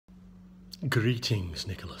Greetings,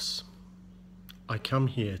 Nicholas. I come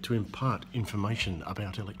here to impart information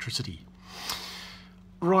about electricity.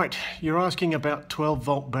 Right, you're asking about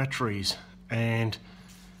 12-volt batteries and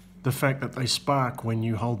the fact that they spark when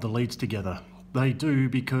you hold the leads together. They do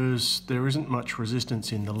because there isn't much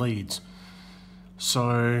resistance in the leads.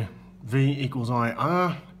 So V equals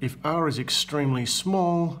IR. If R is extremely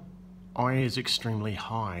small, I is extremely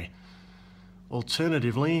high.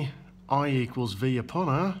 Alternatively, I equals V upon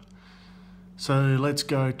R. So let's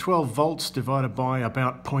go 12 volts divided by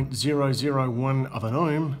about 0.001 of an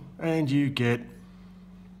ohm, and you get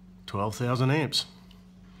 12,000 amps.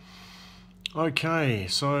 Okay,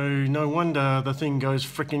 so no wonder the thing goes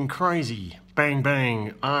frickin' crazy. Bang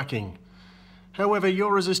bang, arcing. However,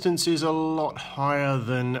 your resistance is a lot higher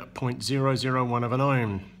than 0.001 of an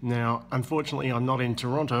ohm. Now, unfortunately, I'm not in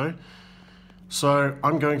Toronto, so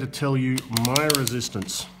I'm going to tell you my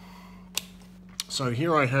resistance. So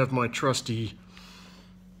here I have my trusty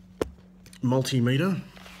multimeter.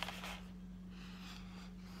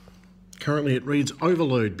 Currently it reads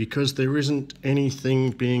overload because there isn't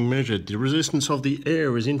anything being measured. The resistance of the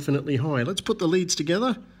air is infinitely high. Let's put the leads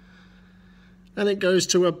together and it goes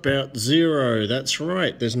to about 0. That's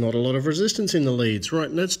right, there's not a lot of resistance in the leads.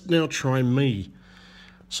 Right, let's now try me.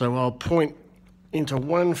 So I'll point into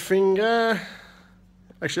one finger.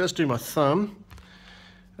 Actually, let's do my thumb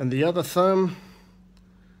and the other thumb.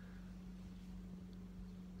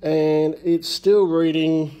 And it's still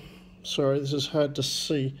reading, sorry, this is hard to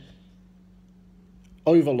see,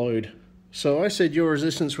 overload. So I said your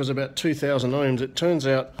resistance was about 2,000 ohms. It turns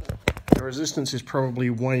out the resistance is probably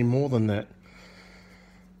way more than that.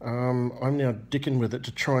 I'm now dicking with it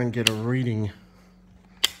to try and get a reading.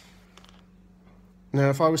 Now,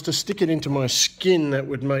 if I was to stick it into my skin, that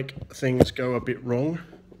would make things go a bit wrong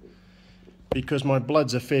because my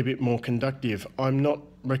blood's a fair bit more conductive. I'm not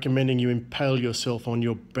recommending you impale yourself on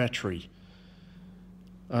your battery.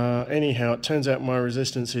 Anyhow, it turns out my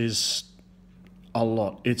resistance is a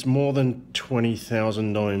lot. It's more than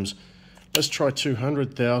 20,000 ohms. Let's try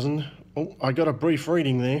 200,000. Oh, I got a brief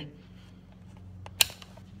reading there.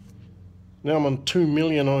 Now I'm on 2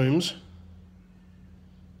 million ohms.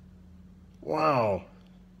 Wow.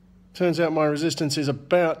 Turns out my resistance is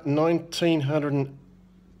about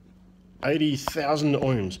 1980,000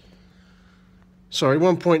 ohms. Sorry,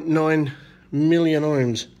 1.9 million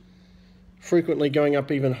ohms. Frequently going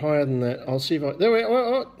up even higher than that. I'll see if I... There we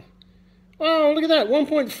are. Oh, look at that.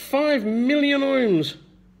 1.5 million ohms.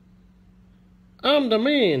 I'm the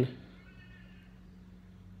man.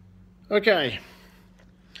 Okay.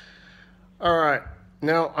 All right.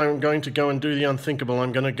 Now I'm going to go and do the unthinkable.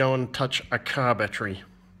 I'm going to go and touch a car battery.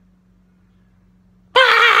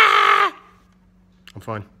 Ah! I'm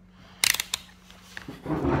fine.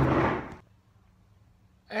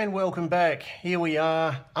 And welcome back. Here we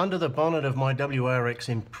are under the bonnet of my WRX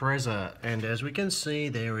Impreza, and as we can see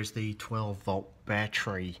there is the 12-volt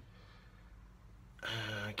battery.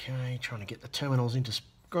 Okay, trying to get the terminals into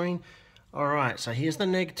screen. Alright, so here's the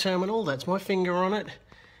neg terminal, that's my finger on it.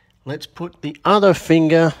 Let's put the other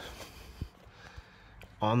finger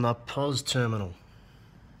on the pos terminal.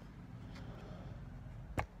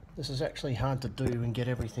 This is actually hard to do and get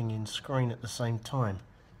everything in screen at the same time.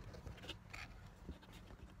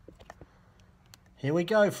 Here we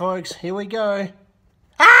go, folks. Here we go.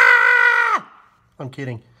 Ah! I'm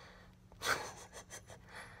kidding.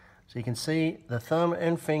 So you can see the thumb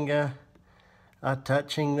and finger are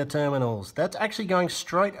touching the terminals. That's actually going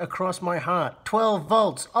straight across my heart. 12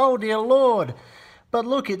 volts. Oh, dear Lord. But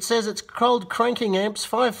look, it says it's cold cranking amps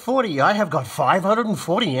 540. I have got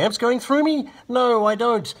 540 amps going through me? No, I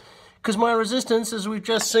don't. Because my resistance, as we've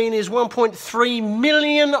just seen, is 1.3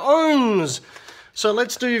 million ohms. So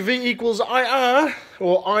let's do V equals IR,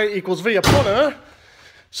 or I equals V upon R.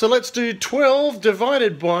 So let's do 12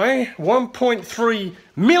 divided by 1.3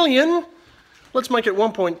 million. Let's make it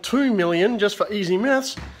 1.2 million, just for easy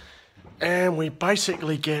maths. And we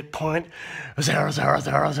basically get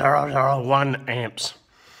 0.00001 amps.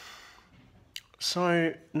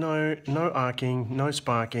 So no arcing, no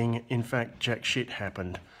sparking. In fact, jack shit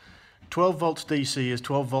happened. 12 volts DC is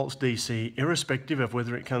 12 volts DC, irrespective of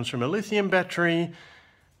whether it comes from a lithium battery,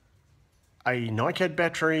 a NiCad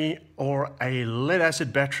battery, or a lead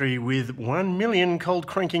acid battery with 1 million cold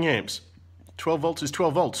cranking amps. 12 volts is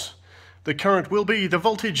 12 volts. The current will be the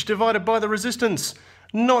voltage divided by the resistance,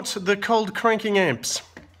 not the cold cranking amps.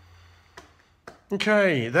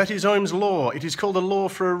 Okay, that is Ohm's law. It is called a law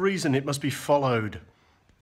for a reason. It must be followed.